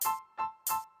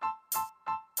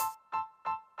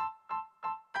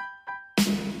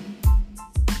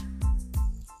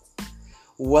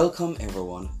Welcome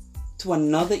everyone to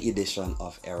another edition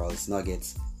of Errol's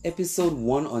Nuggets, episode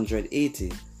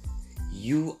 180.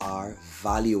 You are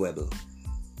valuable.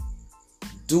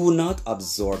 Do not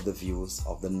absorb the views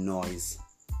of the noise.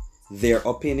 Their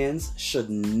opinions should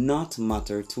not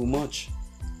matter too much.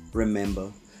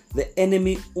 Remember, the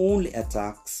enemy only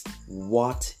attacks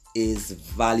what is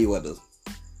valuable.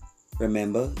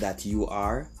 Remember that you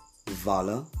are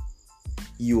valor.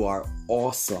 You are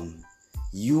awesome.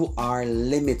 You are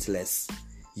limitless.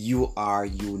 You are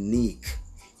unique.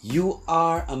 You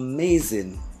are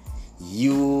amazing.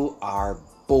 You are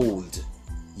bold.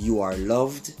 You are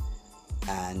loved.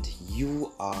 And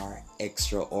you are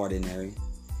extraordinary.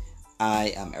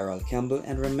 I am Errol Campbell,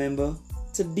 and remember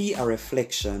to be a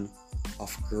reflection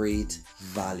of great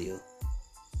value.